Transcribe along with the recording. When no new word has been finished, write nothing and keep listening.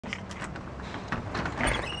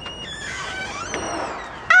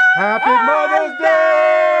Happy Mother's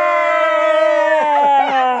Day!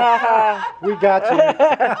 We got you.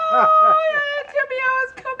 Oh, yeah, Jimmy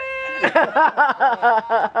always come in.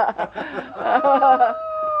 Oh,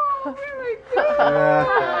 really good.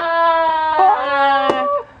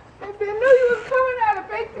 If they knew you was coming out of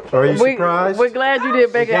bacon. Are you surprised? We're glad you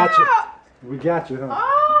did bacon. We got you, huh?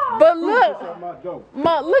 Oh, But look,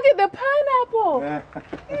 Mom, look at the pineapple. Yeah.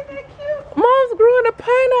 isn't that cute? Mom's growing a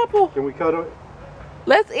pineapple. Can we cut it?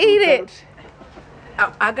 Let's eat it.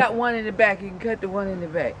 I got one in the back. You can cut the one in the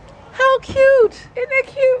back. How cute. Isn't that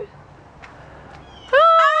cute?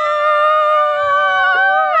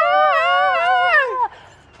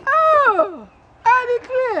 Oh, I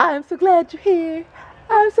declare. I'm so glad you're here.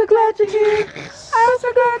 I'm so glad you're here. I'm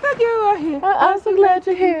so glad that you are here. I'm so glad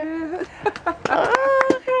you're here.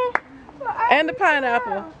 And the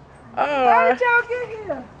pineapple. How did y'all get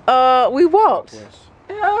here? We walked.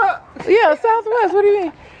 Yeah, Southwest. What do you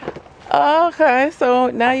mean? Okay, so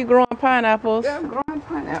now you're growing pineapples. I'm growing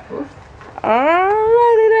pineapples.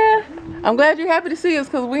 Alrighty then. I'm glad you're happy to see us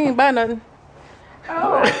because we ain't buy nothing.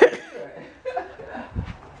 Oh.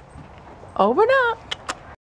 Over now.